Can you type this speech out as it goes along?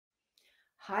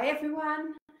Hi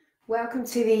everyone, welcome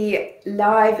to the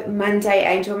live Monday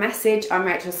Angel Message. I'm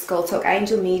Rachel Scoltock,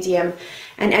 Angel Medium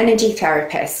and Energy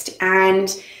Therapist,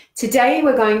 and today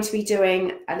we're going to be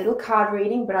doing a little card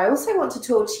reading, but I also want to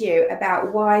talk to you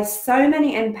about why so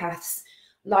many empaths,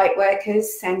 light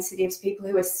workers, sensitives, people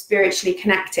who are spiritually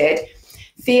connected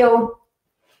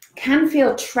can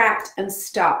feel trapped and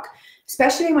stuck,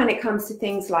 especially when it comes to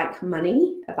things like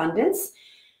money, abundance,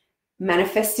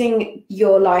 manifesting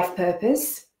your life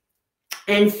purpose,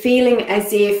 and feeling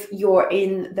as if you're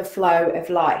in the flow of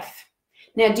life.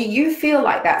 Now, do you feel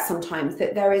like that sometimes,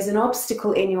 that there is an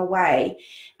obstacle in your way?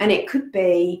 And it could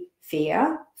be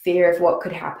fear of what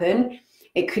could happen.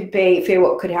 It could be fear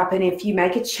what could happen if you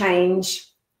make a change.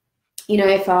 You know,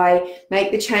 if I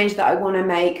make the change that I want to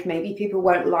make, maybe people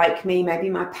won't like me, maybe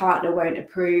my partner won't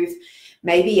approve,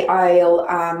 maybe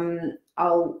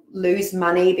I'll lose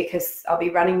money because I'll be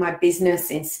running my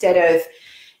business instead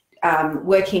of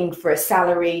working for a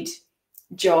salaried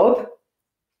job.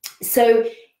 So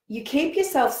you keep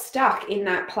yourself stuck in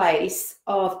that place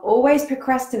of always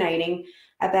procrastinating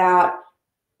about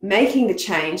making the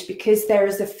change because there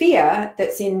is a fear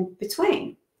that's in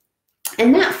between.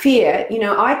 And that fear, you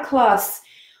know, I class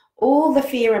all the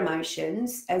fear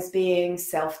emotions as being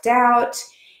self-doubt,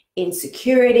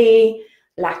 insecurity,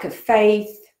 lack of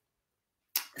faith,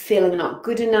 feeling not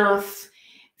good enough,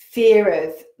 fear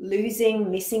of losing,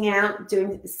 missing out,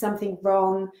 doing something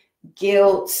wrong,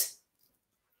 guilt.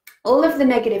 All of the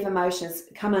negative emotions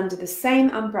come under the same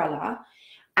umbrella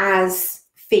as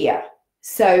fear.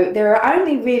 So there are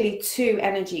only really two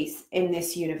energies in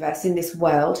this universe, in this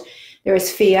world. There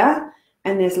is fear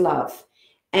and there's love.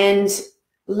 And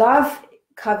love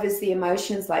covers the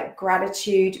emotions like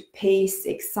gratitude, peace,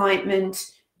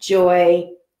 excitement, joy,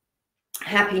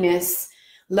 happiness,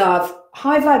 love,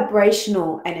 high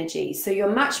vibrational energy. So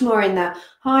you're much more in the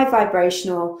high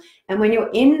vibrational, and when you're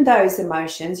in those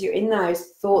emotions, you're in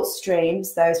those thought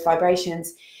streams, those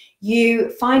vibrations, you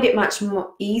find it much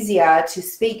more easier to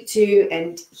speak to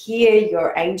and hear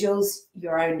your angels,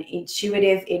 your own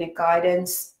intuitive inner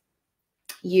guidance.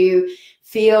 You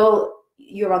feel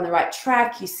you're on the right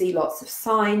track, you see lots of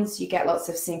signs, you get lots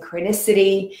of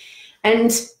synchronicity,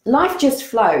 and life just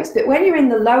flows. But when you're in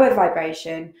the lower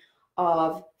vibration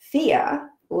of fear,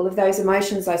 all of those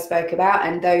emotions I spoke about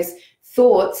and those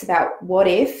thoughts about what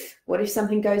if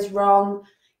something goes wrong,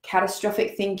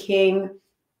 catastrophic thinking,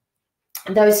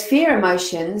 those fear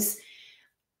emotions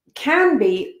can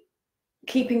be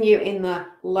keeping you in the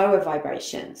lower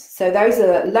vibrations. So those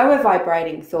are lower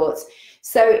vibrating thoughts.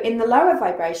 So in the lower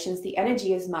vibrations, the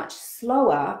energy is much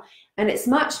slower and it's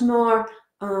much more,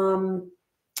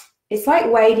 it's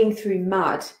like wading through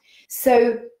mud.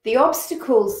 So the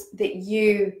obstacles that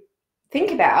you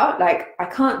think about, like, I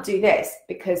can't do this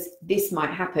because this might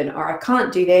happen, or I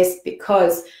can't do this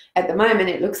because at the moment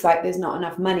it looks like there's not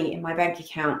enough money in my bank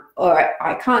account, or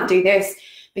I can't do this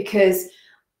because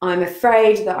I'm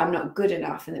afraid that I'm not good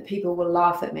enough and that people will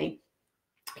laugh at me.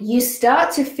 You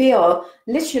start to feel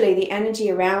literally the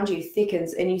energy around you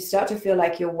thickens and you start to feel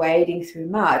like you're wading through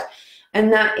mud.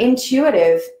 And that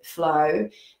intuitive flow,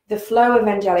 the flow of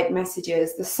angelic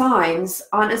messages, the signs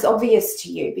aren't as obvious to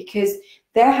you because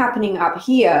they're happening up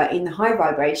here in the high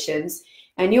vibrations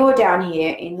and you're down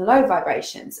here in the low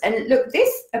vibrations. And look,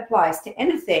 this applies to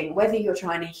anything, whether you're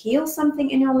trying to heal something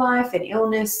in your life, an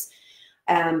illness,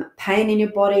 pain in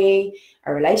your body,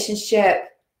 a relationship,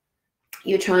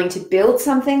 you're trying to build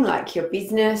something like your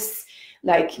business,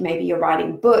 like maybe you're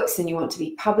writing books and you want to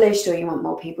be published, or you want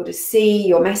more people to see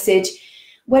your message.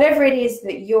 Whatever it is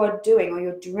that you're doing or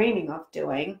you're dreaming of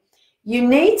doing, you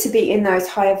need to be in those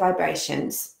higher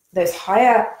vibrations, those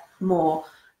higher, more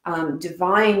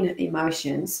divine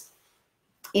emotions,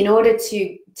 in order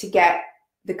to get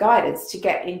the guidance, to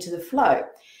get into the flow.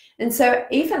 And so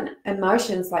even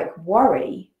emotions like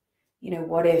worry, you know,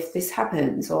 what if this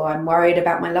happens, or I'm worried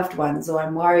about my loved ones, or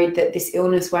I'm worried that this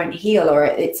illness won't heal, or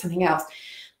it's something else.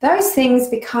 Those things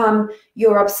become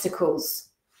your obstacles.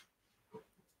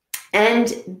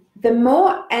 And the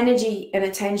more energy and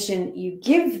attention you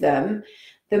give them,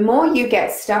 the more you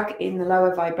get stuck in the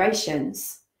lower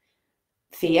vibrations.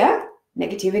 Fear,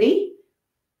 negativity,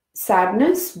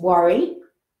 sadness, worry,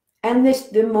 and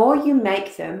the more you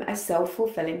make them a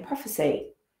self-fulfilling prophecy.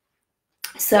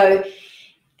 So,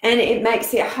 and it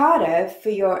makes it harder for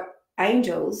your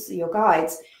angels, your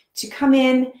guides, to come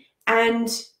in and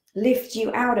lift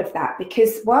you out of that,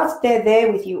 because whilst they're there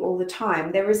with you all the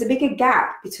time, there is a bigger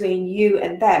gap between you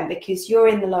and them because you're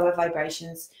in the lower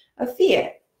vibrations of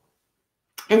fear.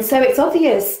 And so it's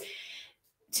obvious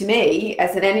to me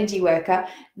as an energy worker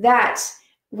that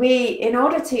in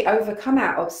order to overcome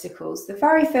our obstacles, the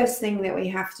very first thing that we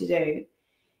have to do,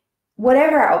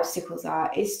 whatever our obstacles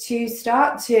are, is to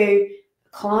start to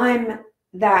climb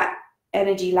that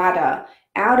energy ladder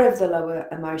out of the lower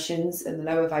emotions and the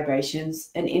lower vibrations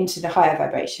and into the higher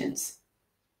vibrations.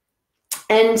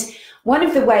 And one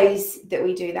of the ways that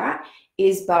we do that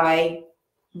is by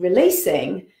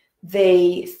releasing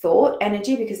the thought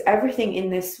energy, because everything in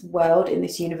this world, in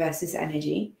this universe, is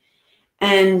energy.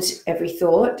 And every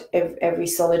thought, every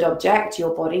solid object,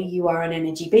 your body, you are an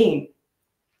energy being.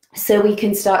 So we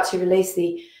can start to release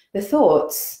the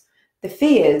thoughts, the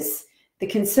fears, the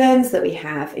concerns that we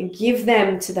have, and give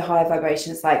them to the higher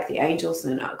vibrations like the angels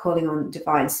and calling on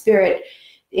divine spirit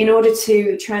in order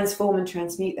to transform and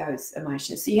transmute those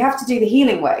emotions. So you have to do the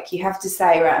healing work. You have to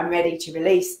say, right, I'm ready to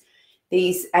release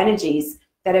these energies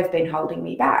that have been holding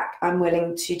me back. I'm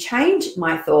willing to change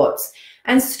my thoughts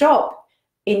and stop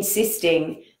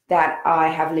insisting that I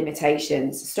have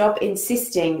limitations. Stop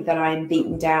insisting that I am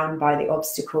beaten down by the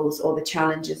obstacles or the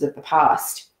challenges of the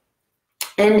past.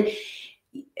 And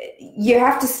you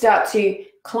have to start to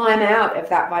climb out of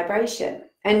that vibration.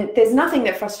 And there's nothing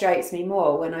that frustrates me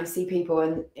more when I see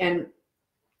people and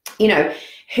you know,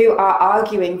 who are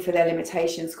arguing for their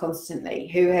limitations constantly,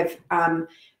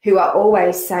 who are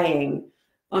always saying,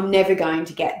 I'm never going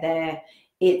to get there.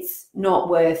 It's not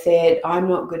worth it. I'm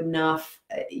not good enough.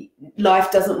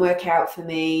 Life doesn't work out for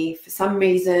me. For some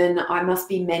reason, I must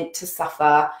be meant to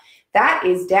suffer. That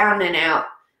is down and out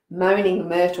moaning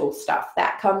myrtle stuff.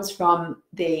 That comes from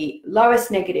the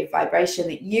lowest negative vibration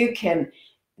that you can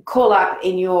call up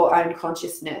in your own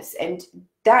consciousness. And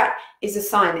that is a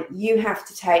sign that you have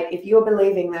to take. If you're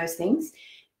believing those things,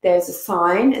 there's a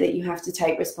sign that you have to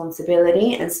take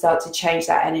responsibility and start to change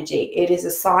that energy. It is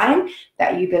a sign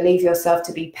that you believe yourself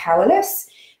to be powerless,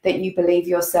 that you believe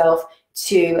yourself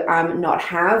to not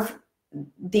have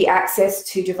the access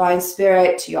to divine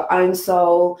spirit, to your own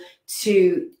soul,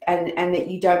 and that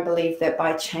you don't believe that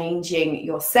by changing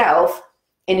yourself,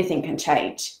 anything can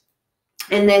change.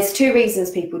 And there's two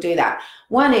reasons people do that.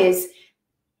 One is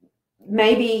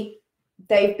maybe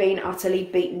they've been utterly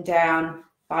beaten down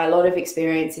by a lot of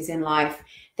experiences in life.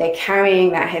 They're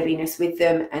carrying that heaviness with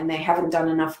them and they haven't done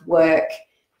enough work.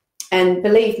 And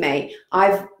believe me,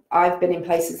 I've been in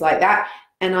places like that,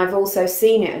 and I've also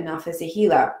seen it enough as a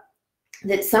healer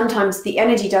that sometimes the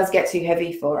energy does get too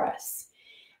heavy for us.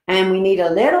 And we need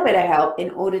a little bit of help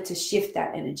in order to shift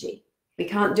that energy. We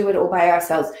can't do it all by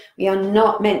ourselves. We are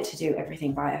not meant to do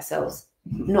everything by ourselves,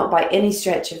 not by any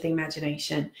stretch of the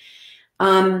imagination.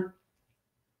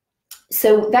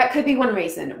 So that could be one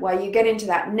reason why you get into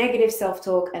that negative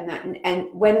self-talk, and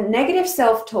when negative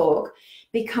self-talk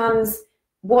becomes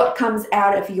what comes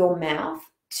out of your mouth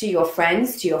to your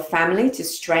friends, to your family, to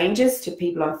strangers, to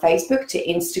people on Facebook, to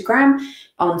Instagram,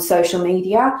 on social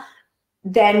media,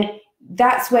 then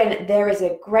that's when there is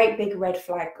a great big red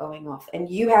flag going off, and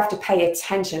you have to pay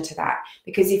attention to that.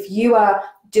 Because if you are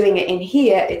doing it in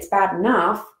here, it's bad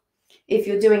enough. If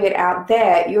you're doing it out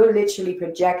there, you're literally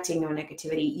projecting your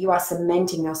negativity. You are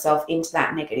cementing yourself into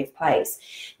that negative place.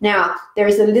 Now, there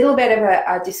is a little bit of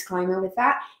a disclaimer with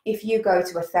that. If you go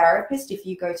to a therapist, if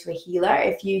you go to a healer,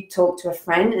 if you talk to a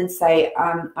friend and say,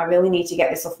 I really need to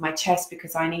get this off my chest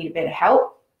because I need a bit of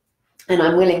help and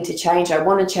I'm willing to change, I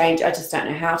want to change, I just don't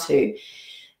know how to.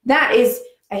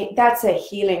 That's a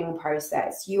healing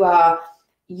process. You are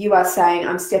saying,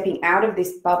 I'm stepping out of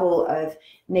this bubble of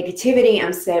negativity.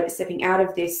 I'm stepping out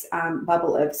of this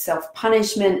bubble of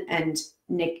self-punishment and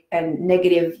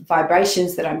negative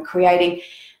vibrations that I'm creating.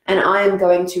 And I am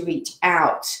going to reach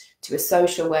out to a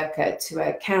social worker, to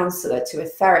a counselor, to a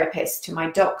therapist, to my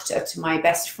doctor, to my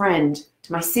best friend,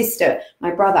 to my sister,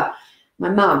 my brother, my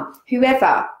mum,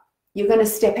 whoever. You're going to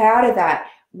step out of that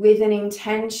with an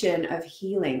intention of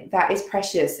healing. That is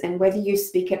precious. And whether you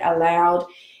speak it aloud,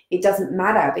 it doesn't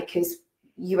matter, because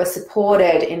you are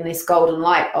supported in this golden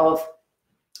light of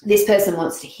this person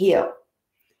wants to heal.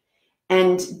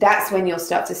 And that's when you'll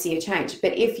start to see a change.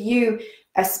 But if you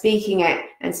are speaking it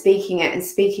and speaking it and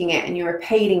speaking it and you're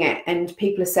repeating it, and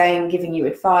people are saying, giving you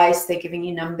advice, they're giving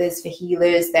you numbers for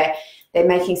healers, they're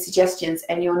making suggestions,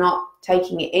 and you're not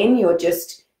taking it in, you're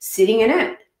just sitting in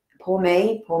it. Poor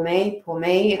me, poor me, poor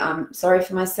me. I'm sorry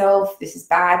for myself. This is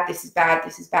bad, this is bad,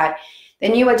 this is bad.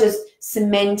 Then you are just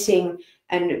cementing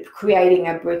and creating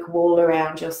a brick wall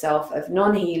around yourself of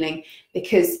non-healing,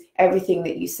 because everything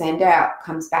that you send out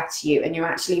comes back to you, and you're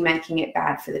actually making it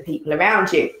bad for the people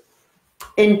around you.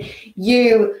 And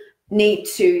you need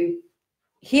to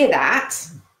hear that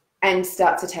and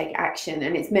start to take action.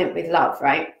 And it's meant with love,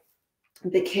 right?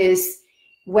 Because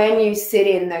when you sit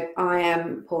in the I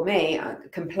am, poor me,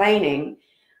 complaining,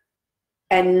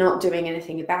 and not doing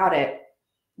anything about it,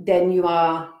 then you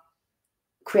are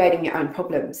creating your own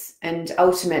problems. And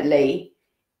ultimately,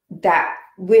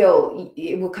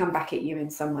 it will come back at you in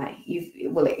some way.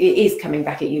 It is coming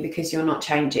back at you because you're not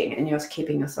changing and you're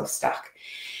keeping yourself stuck.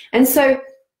 And so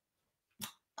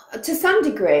to some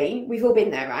degree, we've all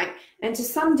been there, right? And to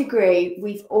some degree,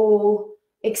 we've all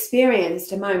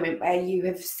experienced a moment where you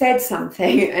have said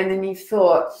something and then you've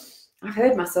thought, I've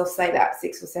heard myself say that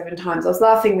 6 or 7 times. I was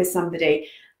laughing with somebody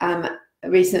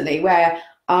recently where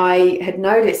I had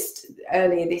noticed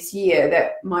earlier this year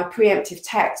that my preemptive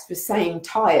text was saying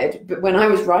tired, but when I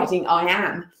was writing I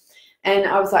am. And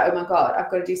I was like, oh my God, I've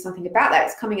got to do something about that.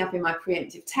 It's coming up in my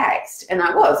preemptive text. And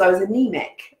I was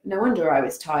anemic. No wonder I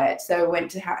was tired. So I went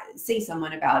to see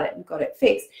someone about it and got it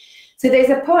fixed. So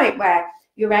there's a point where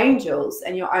your angels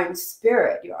and your own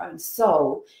spirit, your own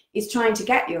soul is trying to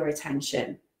get your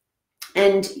attention.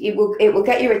 And it will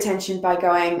get your attention by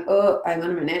going, oh, hang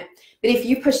on a minute. But if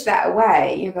you push that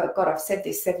away, you go, God, I've said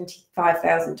this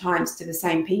 75,000 times to the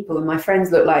same people, and my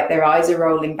friends look like their eyes are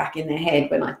rolling back in their head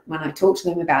when I talk to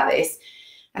them about this.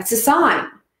 That's a sign.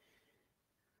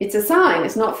 It's a sign.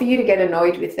 It's not for you to get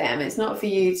annoyed with them. It's not for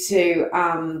you to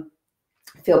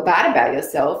feel bad about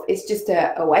yourself. It's just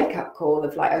a wake-up call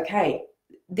of like, okay,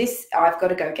 I've got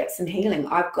to go get some healing.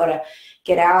 I've got to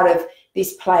get out of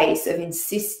this place of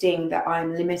insisting that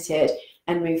I'm limited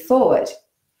and move forward.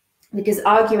 Because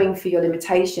arguing for your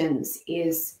limitations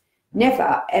is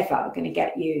never, ever going to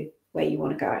get you where you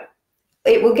want to go.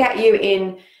 It will get you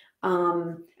in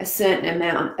a certain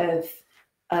amount of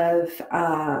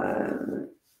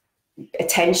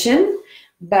attention,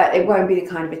 but it won't be the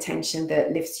kind of attention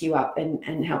that lifts you up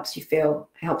and helps you feel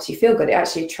good. It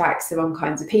actually attracts the wrong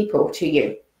kinds of people to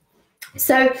you.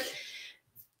 So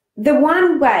the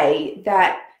one way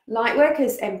that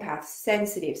Lightworkers, empaths,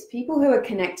 sensitives, people who are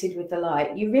connected with the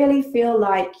light, you really feel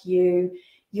like you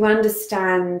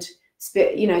understand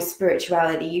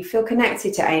spirituality. You feel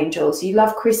connected to angels. You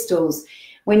love crystals.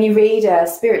 When you read a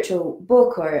spiritual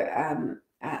book or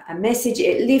a message,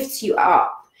 it lifts you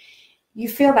up. You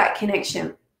feel that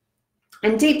connection.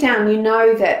 And deep down, you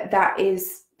know that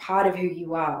is part of who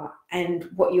you are and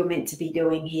what you're meant to be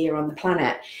doing here on the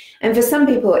planet. And for some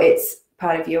people, it's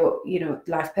part of your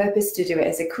life purpose to do it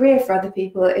as a career. For other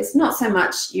people, it's not so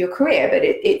much your career, but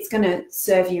it's going to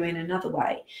serve you in another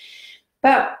way.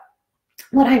 But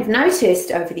what I've noticed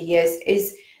over the years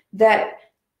is that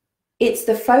it's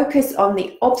the focus on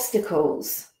the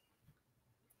obstacles,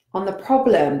 on the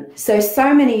problem. So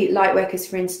many Lightworkers,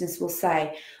 for instance, will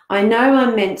say, I know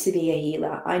I'm meant to be a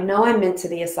healer. I know I'm meant to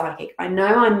be a psychic. I know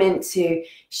I'm meant to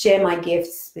share my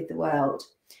gifts with the world.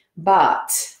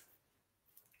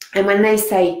 And when they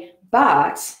say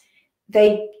but,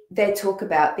 they talk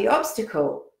about the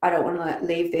obstacle. I don't want to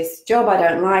leave this job I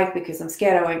don't like because I'm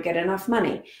scared I won't get enough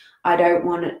money. I don't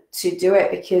want to do it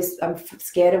because I'm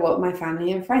scared of what my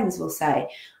family and friends will say.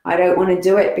 I don't want to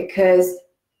do it because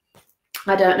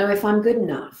I don't know if I'm good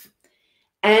enough.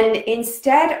 And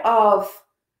instead of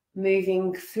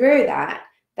moving through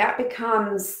that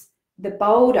becomes the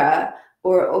boulder,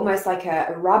 or almost like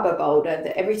a rubber boulder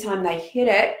that every time they hit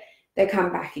it, they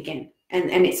come back again.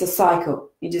 And it's a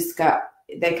cycle.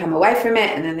 They come away from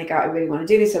it and then they go, I really want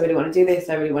to do this, I really want to do this,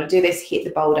 I really want to do this, hit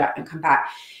the boulder and come back.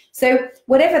 So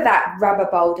whatever that rubber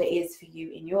boulder is for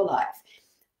you in your life,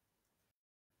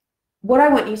 what I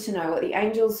want you to know, what the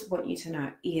angels want you to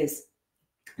know, is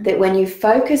that when you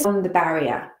focus on the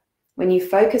barrier, when you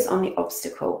focus on the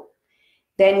obstacle,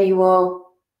 then you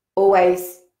will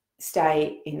always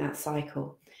stay in that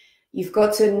cycle. You've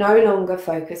got to no longer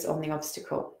focus on the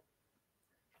obstacle.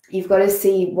 You've got to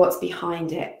see what's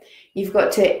behind it. You've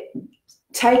got to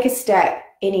take a step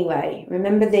anyway.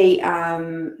 Remember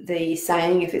the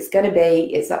saying, if it's going to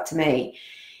be, it's up to me.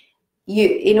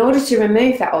 In order to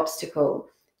remove that obstacle,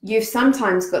 you've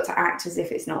sometimes got to act as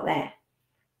if it's not there.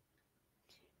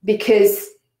 Because,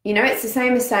 it's the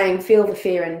same as saying, feel the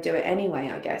fear and do it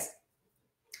anyway, I guess.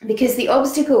 Because the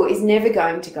obstacle is never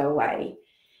going to go away.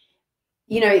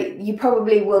 You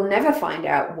probably will never find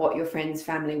out what your friends,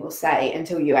 family will say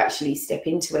until you actually step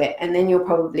into it. And then you'll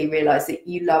probably realize that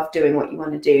you love doing what you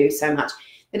want to do so much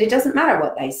that it doesn't matter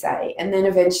what they say. And then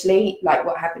eventually, like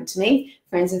what happened to me,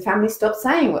 friends and family stopped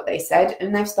saying what they said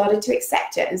and they've started to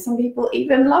accept it. And some people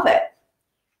even love it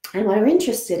and are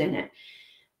interested in it.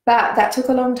 But that took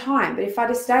a long time. But if I'd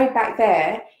have stayed back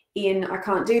there in, I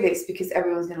can't do this because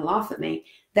everyone's going to laugh at me,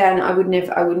 then I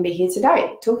wouldn't be here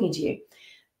today talking to you.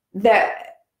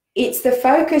 That it's the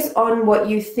focus on what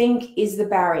you think is the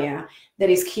barrier that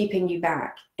is keeping you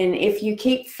back. And if you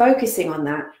keep focusing on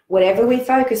that, whatever we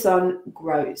focus on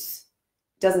grows,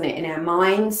 doesn't it? In our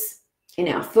minds, in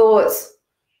our thoughts.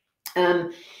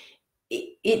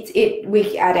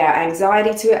 We add our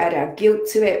anxiety to it, add our guilt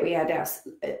to it, we add our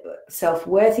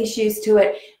self-worth issues to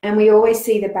it, and we always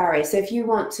see the barrier. So if you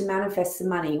want to manifest the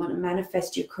money, you want to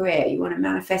manifest your career, you want to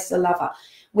manifest a lover,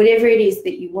 whatever it is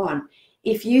that you want,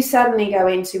 if you suddenly go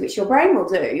into, which your brain will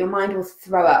do, your mind will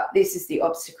throw up, this is the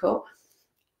obstacle,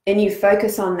 and you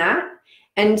focus on that.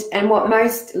 And what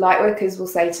most light workers will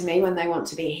say to me when they want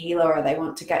to be a healer or they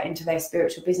want to get into their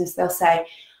spiritual business, they'll say,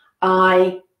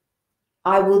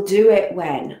 I will do it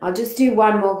when. I'll just do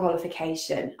one more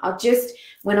qualification.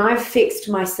 When I've fixed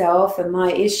myself and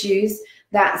my issues,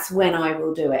 that's when I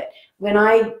will do it. When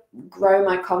I grow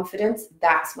my confidence,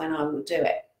 that's when I will do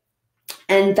it.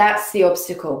 And that's the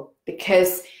obstacle,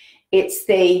 because it's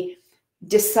the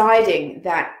deciding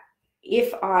that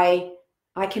if I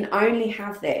can only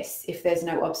have this if there's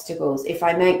no obstacles, if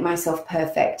I make myself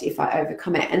perfect, if I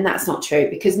overcome it. And that's not true,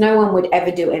 because no one would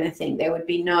ever do anything. There would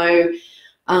be no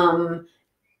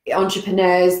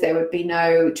entrepreneurs, there would be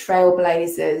no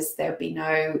trailblazers, there would be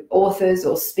no authors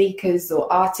or speakers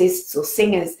or artists or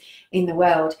singers in the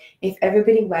world if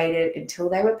everybody waited until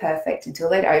they were perfect, until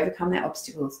they'd overcome their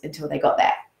obstacles, until they got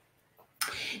there.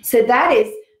 So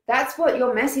that's what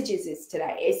your message is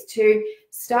today, is to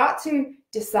start to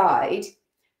decide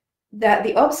that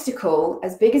the obstacle,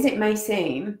 as big as it may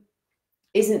seem,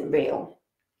 isn't real.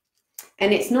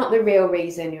 And it's not the real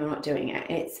reason you're not doing it.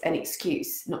 It's an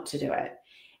excuse not to do it.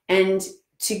 And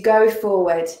to go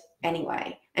forward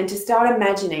anyway, and to start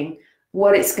imagining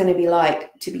what it's going to be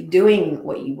like to be doing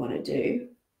what you want to do,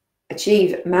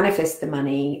 achieve, manifest the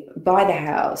money, buy the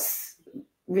house,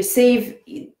 receive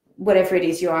whatever it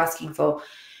is you're asking for,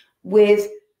 with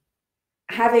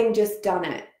having just done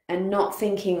it and not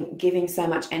thinking, giving so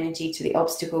much energy to the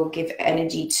obstacle, give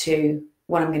energy to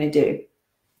what I'm going to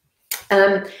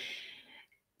do.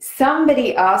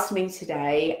 Somebody asked me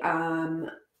today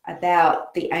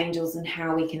about the angels and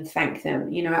how we can thank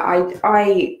them. You know,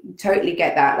 I totally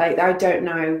get that. Like, I don't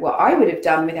know what I would have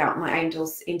done without my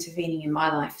angels intervening in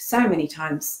my life so many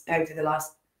times over the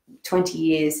last 20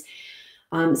 years,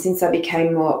 since I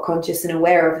became more conscious and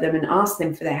aware of them and asked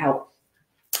them for their help.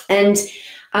 And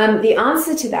the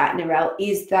answer to that, Narelle,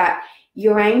 is that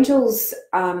your angels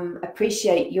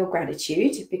appreciate your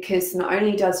gratitude, because not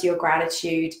only does your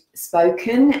gratitude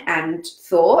spoken and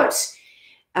thought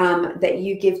that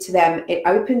you give to them, it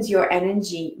opens your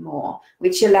energy more,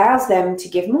 which allows them to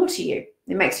give more to you.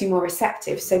 It makes you more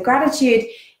receptive. So gratitude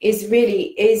is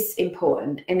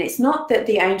important. And it's not that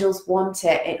the angels want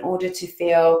it in order to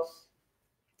feel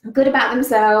good about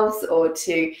themselves, or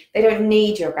they don't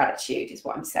need your gratitude, is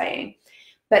what I'm saying.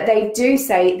 But they do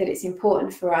say that it's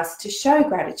important for us to show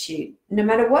gratitude no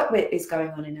matter what is going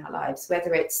on in our lives,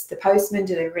 whether it's the postman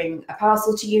delivering a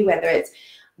parcel to you, whether it's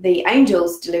the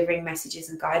angels delivering messages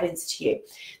and guidance to you.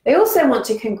 They also want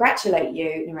to congratulate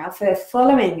you, Narelle, for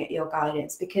following your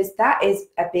guidance, because that is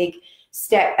a big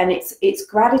step, and it's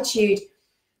gratitude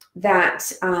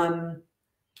that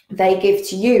they give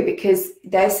to you, because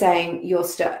they're saying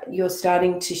you're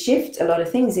starting to shift a lot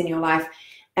of things in your life.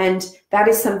 And that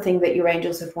is something that your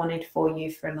angels have wanted for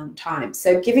you for a long time.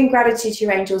 So giving gratitude to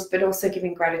your angels, but also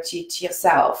giving gratitude to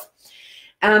yourself.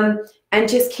 And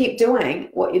just keep doing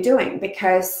what you're doing,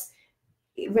 because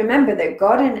remember that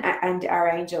God and our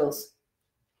angels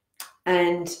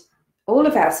and all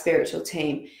of our spiritual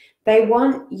team, they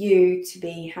want you to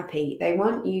be happy. They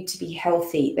want you to be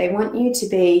healthy. They want you to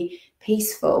be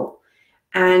peaceful.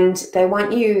 And they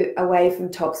want you away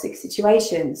from toxic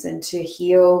situations and to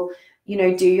heal, you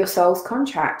know, do your soul's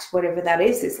contract, whatever that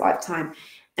is, this lifetime.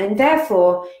 And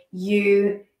therefore,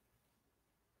 you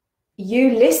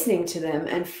listening to them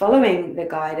and following the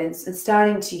guidance and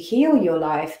starting to heal your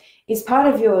life is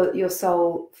part of your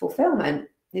soul fulfillment.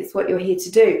 It's what you're here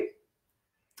to do.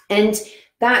 And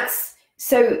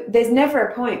so there's never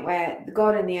a point where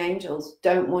God and the angels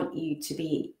don't want you to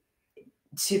be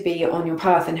on your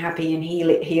path and happy and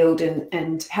healed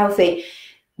and healthy.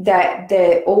 That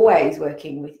they're always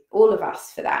working with all of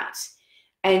us for that.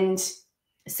 And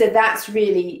so that's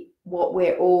really what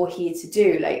we're all here to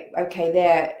do. Like, okay,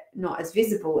 they're not as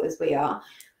visible as we are,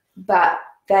 but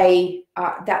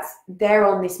they're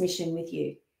on this mission with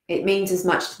you. It means as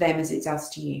much to them as it does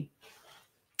to you.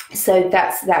 So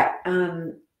that's that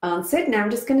answered. Now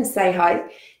I'm just going to say hi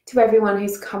to everyone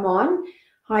who's come on.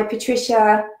 Hi,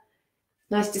 Patricia.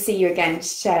 Nice to see you again.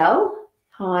 Shell.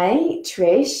 Hi,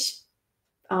 Trish.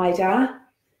 Ida.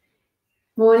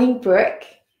 Morning, Brooke.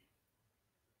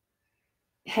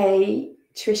 Hey,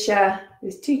 Trisha.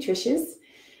 There's two Trishas.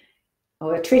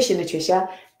 Or a Trish and a Trisha.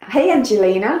 Hey,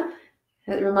 Angelina.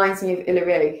 That reminds me of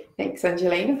Illyrio. Thanks,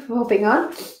 Angelina, for hopping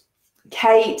on.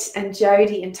 Kate and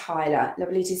Jody and Tyler,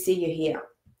 lovely to see you here.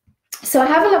 So I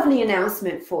have a lovely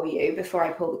announcement for you before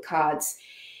I pull the cards,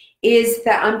 is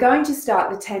that I'm going to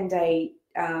start the 10-day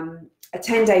a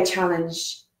 10-day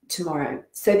challenge tomorrow.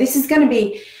 So this is going to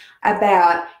be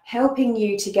about helping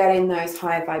you to get in those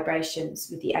higher vibrations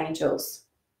with the angels.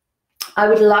 I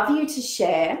would love you to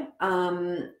share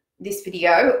this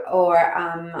video, or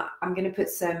I'm going to put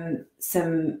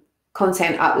some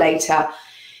content up later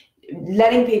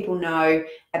letting people know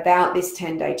about this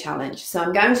 10-day challenge. So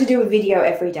I'm going to do a video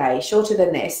every day, shorter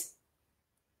than this,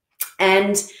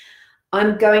 and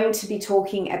I'm going to be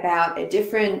talking about a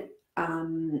different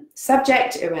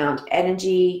subject around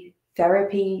energy,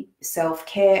 therapy,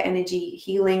 self-care, energy,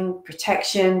 healing,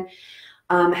 protection,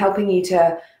 helping you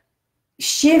to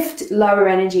shift lower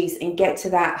energies and get to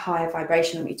that higher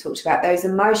vibration that we talked about, those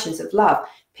emotions of love,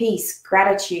 peace,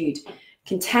 gratitude,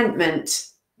 contentment,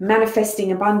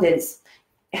 manifesting abundance,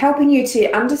 helping you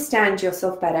to understand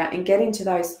yourself better and get into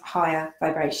those higher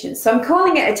vibrations. So I'm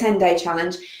calling it a 10-day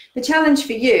challenge. The challenge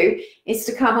for you is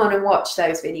to come on and watch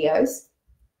those videos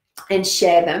and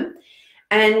share them.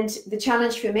 And the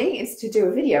challenge for me is to do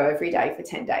a video every day for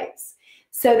 10 days.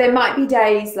 So there might be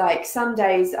days, like some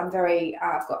days I've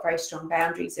got very strong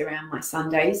boundaries around my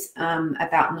Sundays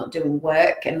about not doing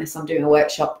work unless I'm doing a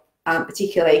workshop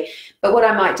particularly. But what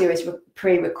I might do is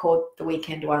pre-record the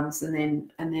weekend ones and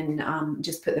then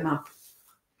just put them up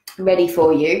ready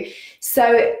for you.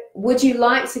 So would you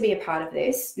like to be a part of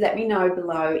this? Let me know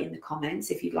below in the comments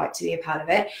if you'd like to be a part of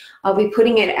it. I'll be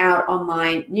putting it out on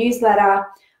my newsletter.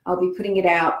 I'll be putting it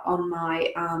out on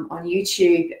my on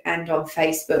YouTube and on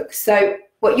Facebook. So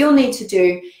what you'll need to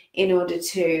do in order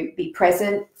to be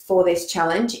present for this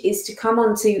challenge is to come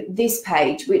onto this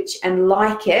page and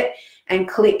like it and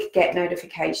click get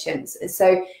notifications.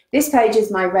 So this page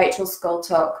is my Rachel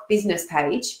Scoltock business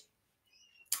page.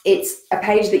 It's a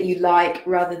page that you like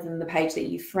rather than the page that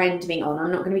you friend me on.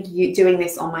 I'm not going to be doing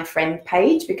this on my friend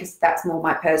page because that's more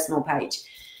my personal page.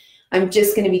 I'm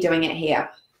just going to be doing it here.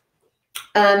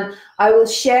 I will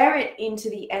share it into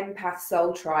the Empath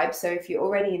Soul Tribe. So if you're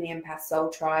already in the Empath Soul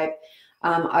Tribe,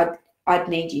 I'd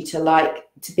need you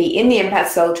to be in the Empath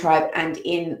Soul Tribe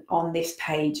and on this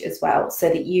page as well, so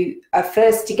that you are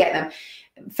first to get them.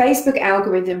 Facebook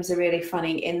algorithms are really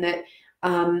funny in that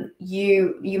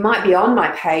you might be on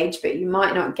my page, but you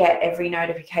might not get every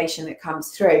notification that comes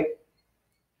through.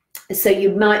 So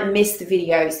you might miss the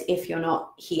videos if you're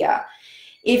not here.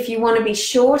 If you want to be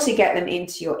sure to get them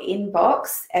into your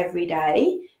inbox every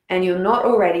day and you're not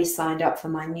already signed up for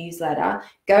my newsletter,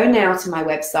 go now to my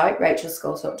website,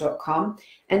 rachelscoltock.com,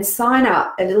 and sign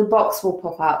up. A little box will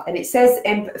pop up and it says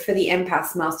for the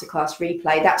Empaths Masterclass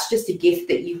Replay. That's just a gift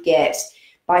that you get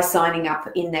by signing up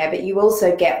in there, but you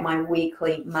also get my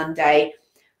weekly Monday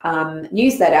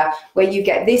newsletter where you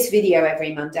get this video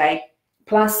every Monday,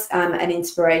 plus an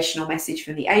inspirational message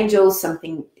from the angels,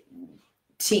 something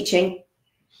teaching,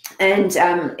 and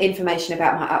information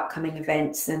about my upcoming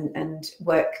events and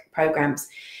work programs.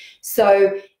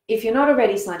 So if you're not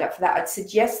already signed up for that, I'd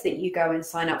suggest that you go and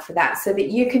sign up for that so that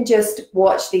you can just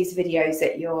watch these videos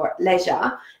at your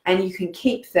leisure and you can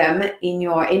keep them in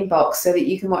your inbox so that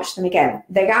you can watch them again.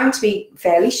 They're going to be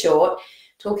fairly short,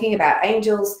 talking about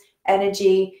angels,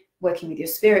 energy, working with your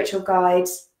spiritual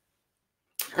guides,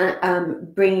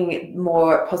 bringing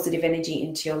more positive energy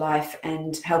into your life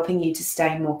and helping you to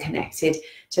stay more connected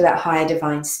to that higher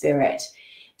divine spirit.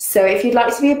 So if you'd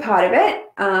like to be a part of it,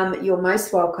 you're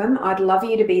most welcome. I'd love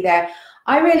you to be there.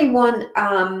 I really want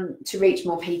to reach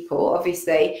more people,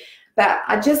 obviously, but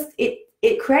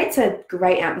it creates a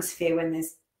great atmosphere when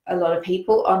there's a lot of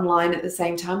people online at the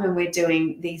same time and we're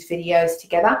doing these videos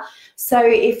together. So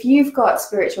if you've got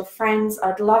spiritual friends,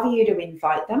 I'd love you to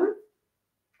invite them.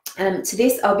 To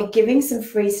this, I'll be giving some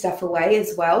free stuff away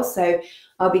as well. So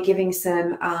I'll be giving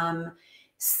some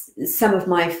of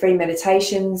my free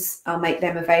meditations. I'll make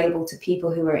them available to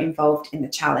people who are involved in the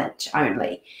challenge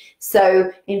only.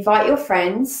 So invite your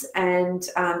friends and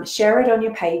share it on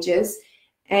your pages,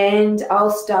 and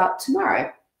I'll start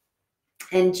tomorrow.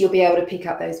 And you'll be able to pick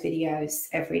up those videos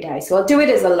every day. So I'll do it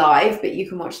as a live, but you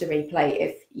can watch the replay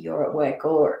if you're at work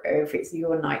or if it's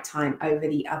your nighttime over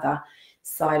the other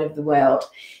side of the world.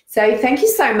 So thank you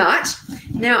so much.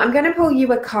 Now I'm going to pull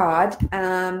you a card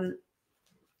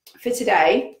for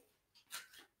today,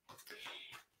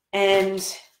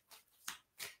 and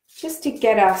just to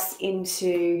get us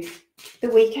into the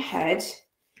week ahead.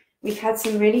 We've had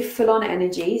some really full-on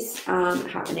energies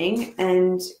happening,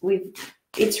 and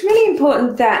it's really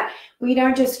important that we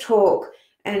don't just talk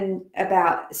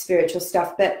about spiritual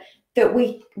stuff, but that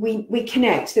we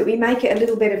connect, that we make it a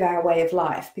little bit of our way of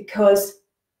life, because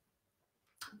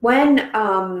when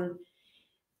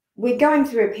we're going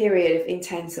through a period of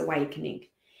intense awakening,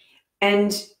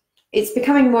 and it's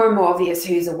becoming more and more obvious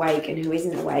who's awake and who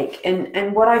isn't awake.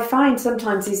 And what I find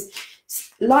sometimes is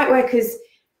light workers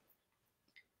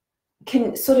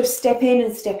can sort of step in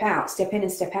and step out, step in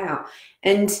and step out.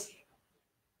 And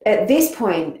at this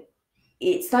point,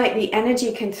 it's like the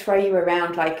energy can throw you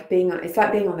around like it's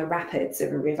like being on the rapids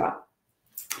of a river.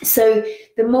 So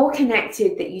the more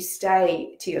connected that you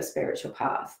stay to your spiritual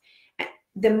path,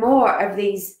 the more of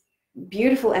these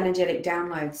beautiful energetic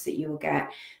downloads that you will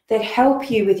get that help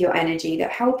you with your energy,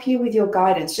 that help you with your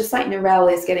guidance. Just like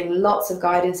Narelle is getting lots of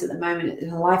guidance at the moment,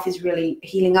 and her life is really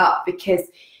healing up because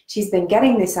she's been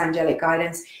getting this angelic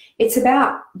guidance. It's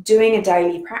about doing a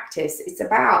daily practice. It's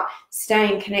about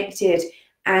staying connected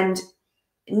and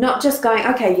not just going,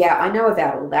 okay, yeah, I know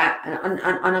about all that, and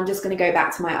I'm just going to go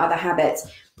back to my other habits.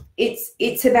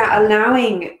 It's about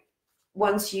allowing,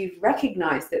 once you've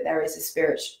recognized that there is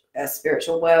a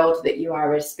spiritual world, that you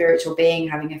are a spiritual being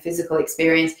having a physical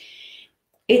experience,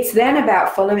 it's then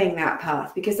about following that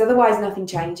path, because otherwise nothing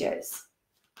changes.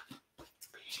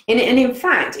 And in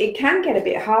fact, it can get a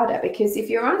bit harder, because if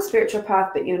you're on a spiritual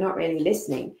path but you're not really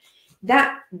listening,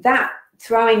 that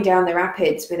throwing down the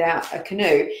rapids without a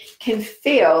canoe can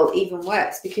feel even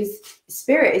worse, because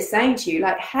spirit is saying to you,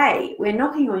 like, hey, we're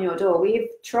knocking on your door. We've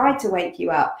tried to wake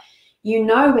you up. You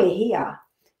know we're here.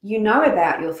 You know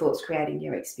about your thoughts creating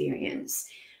your experience,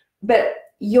 but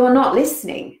you're not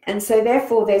listening. And so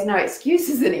therefore there's no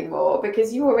excuses anymore,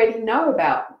 because you already know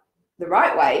about the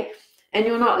right way and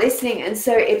you're not listening. And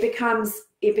so it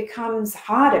becomes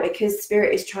harder, because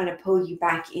spirit is trying to pull you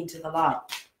back into the light.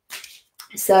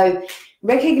 So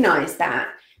recognize that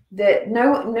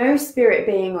no spirit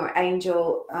being or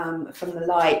angel from the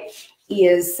light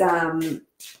is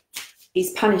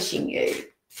punishing you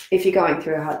if you're going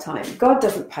through a hard time. God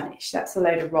doesn't punish. That's a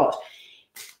load of rot.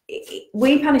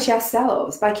 We punish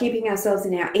ourselves by keeping ourselves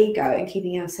in our ego and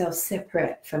keeping ourselves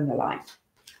separate from the light.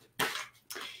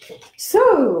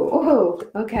 So,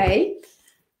 okay.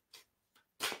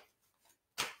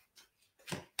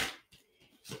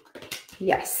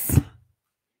 Yes.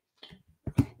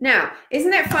 Now,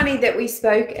 isn't it funny that we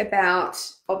spoke about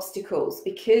obstacles?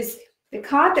 Because the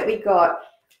card that we got,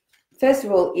 first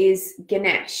of all, is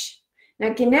Ganesh.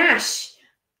 Now, Ganesh,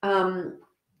 I'm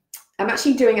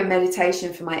actually doing a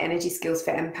meditation for my Energy Skills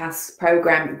for Empaths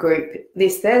program group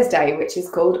this Thursday, which is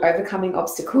called Overcoming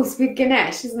Obstacles with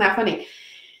Ganesh. Isn't that funny?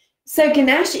 So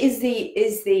Ganesh is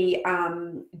the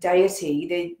deity,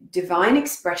 the divine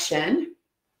expression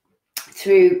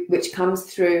which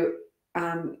comes through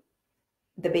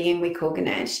the being we call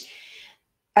Ganesh,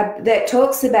 that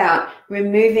talks about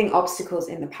removing obstacles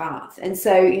in the path. And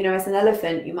so, you know, as an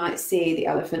elephant, you might see the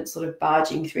elephant sort of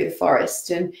barging through the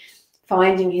forest and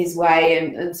finding his way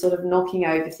and sort of knocking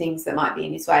over things that might be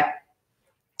in his way.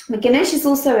 But Ganesh is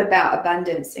also about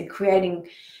abundance and creating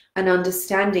an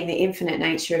understanding the infinite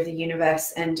nature of the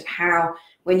universe, and how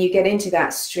when you get into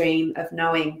that stream of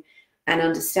knowing and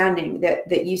understanding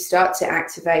that you start to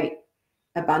activate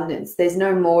abundance. There's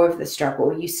no more of the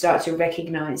struggle. You start to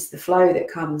recognize the flow that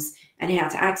comes and how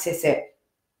to access it.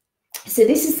 So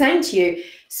this is saying to you,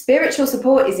 spiritual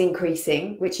support is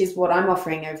increasing, which is what I'm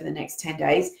offering over the next 10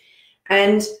 days.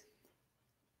 And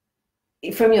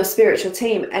from your spiritual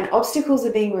team, and obstacles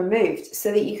are being removed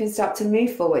so that you can start to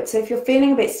move forward. So if you're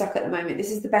feeling a bit stuck at the moment,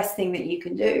 this is the best thing that you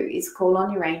can do, is call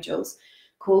on your angels,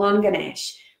 call on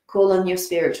Ganesh, call on your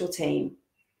spiritual team,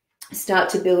 start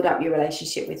to build up your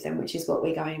relationship with them, which is what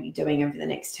we're going to be doing over the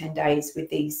next 10 days with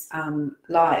these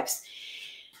lives.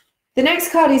 The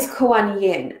next card is Kuan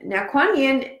Yin. Now, Kuan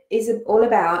Yin is all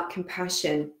about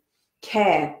compassion,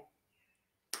 care,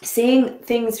 seeing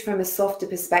things from a softer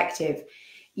perspective,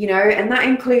 you know, and that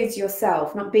includes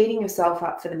yourself, not beating yourself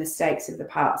up for the mistakes of the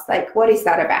past. Like, what is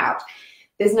that about?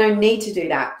 There's no need to do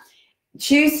that.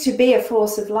 Choose to be a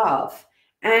force of love.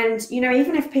 And, you know,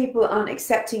 even if people aren't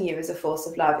accepting you as a force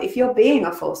of love, if you're being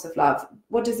a force of love,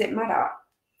 what does it matter?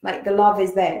 Like, the love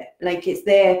is there. Like, it's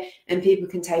there, and people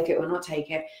can take it or not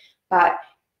take it. But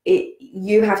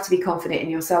you have to be confident in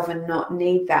yourself and not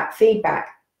need that feedback.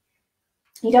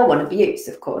 You don't want abuse,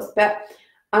 of course, but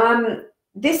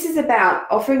this is about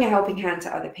offering a helping hand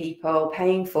to other people,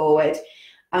 paying forward,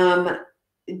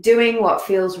 doing what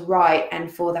feels right and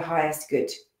for the highest good.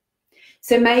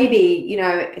 So maybe, you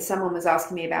know, someone was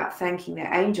asking me about thanking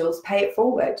their angels, pay it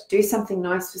forward, do something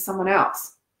nice for someone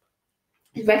else.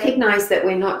 Recognize that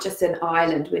we're not just an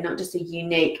island, we're not just a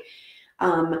unique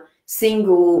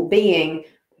single being,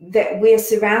 that we're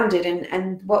surrounded,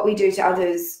 and what we do to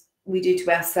others, we do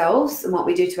to ourselves, and what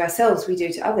we do to ourselves, we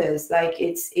do to others. Like,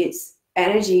 it's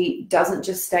energy doesn't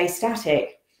just stay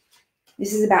static.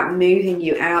 This is about moving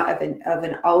you out of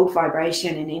an old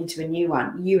vibration and into a new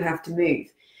one. You have to move.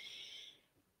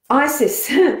 Isis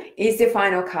is the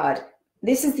final card.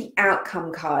 This is the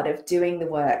outcome card of doing the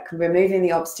work, removing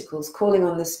the obstacles, calling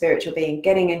on the spiritual being,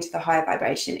 getting into the higher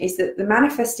vibration, is that the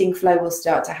manifesting flow will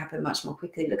start to happen much more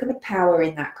quickly. Look at the power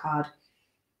in that card.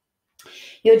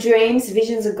 Your dreams,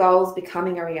 visions, and goals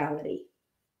becoming a reality.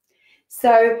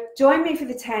 So join me for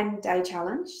the 10-day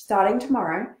challenge starting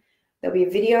tomorrow. There'll be a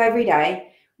video every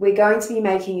day. We're going to be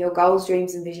making your goals,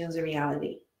 dreams, and visions a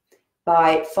reality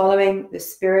by following the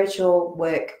spiritual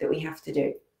work that we have to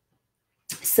do.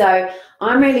 So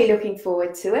I'm really looking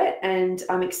forward to it, and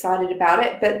I'm excited about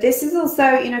it. But this is also,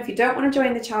 if you don't want to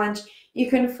join the challenge, you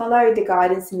can follow the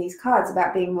guidance in these cards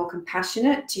about being more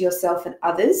compassionate to yourself and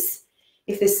others.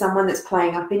 If there's someone that's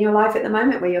playing up in your life at the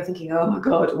moment where you're thinking, oh my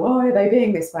God, why are they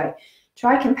being this way?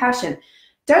 Try compassion.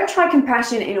 Don't try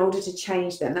compassion in order to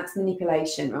change them. That's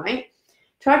manipulation, right?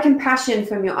 Try compassion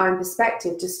from your own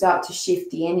perspective to start to shift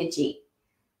the energy.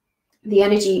 The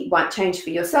energy might change for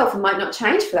yourself and might not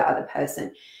change for that other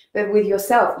person, but with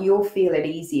yourself, you'll feel it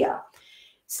easier.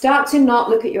 Start to not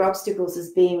look at your obstacles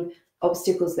as being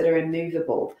obstacles that are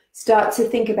immovable. Start to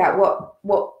think about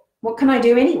what can I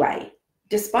do anyway,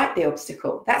 despite the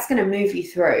obstacle? That's going to move you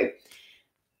through.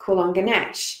 Call on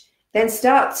Ganesh. Then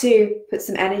start to put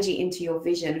some energy into your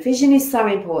vision. Vision is so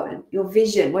important. Your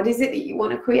vision, what is it that you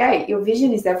want to create? Your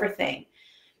vision is everything.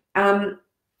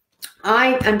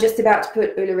 I am just about to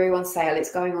put Uluru on sale.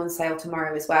 It's going on sale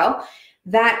tomorrow as well.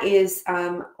 That is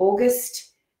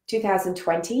August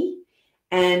 2020.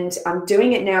 And I'm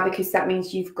doing it now because that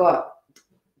means you've got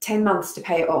 10 months to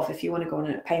pay it off if you want to go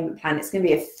on a payment plan. It's going to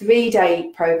be a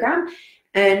 3-day program.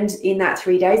 And in that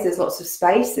 3 days, there's lots of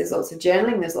space, there's lots of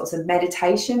journaling, there's lots of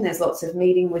meditation, there's lots of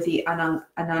meeting with the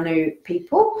Ananu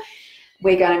people.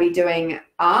 We're going to be doing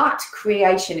art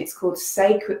creation. It's called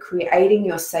Creating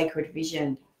Your Sacred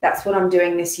Vision. That's what I'm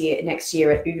doing next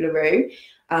year at Uluru,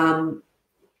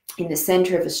 in the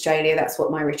centre of Australia. That's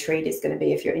what my retreat is going to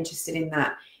be. If you're interested in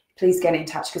that, please get in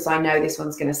touch because I know this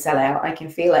one's going to sell out. I can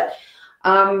feel it.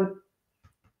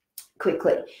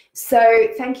 Quickly. So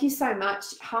thank you so much.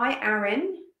 Hi,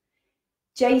 Aaron.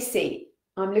 JC,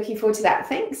 I'm looking forward to that.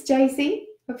 Thanks, JC.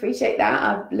 Appreciate that.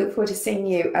 I look forward to seeing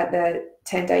you at the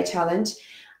 10-day challenge.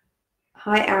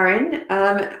 Hi, Aaron.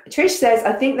 Trish says,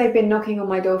 I think they've been knocking on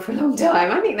my door for a long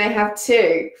time. I think they have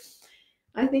too.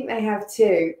 And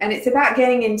it's about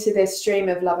getting into this stream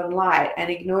of love and light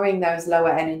and ignoring those lower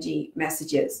energy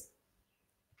messages.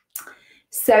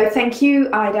 So thank you,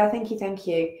 Ida. Thank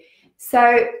you.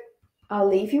 So I'll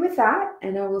leave you with that,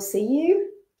 and I will see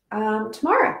you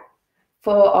tomorrow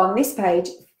on this page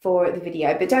for the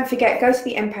video. But don't forget, go to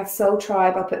the Empath Soul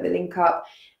Tribe. I'll put the link up,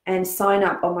 and sign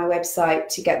up on my website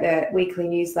to get the weekly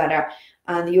newsletter,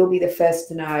 and you'll be the first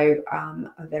to know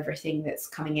of everything that's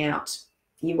coming out.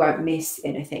 You won't miss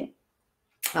anything.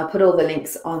 I'll put all the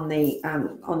links on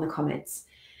the comments.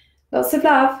 Lots of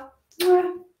love.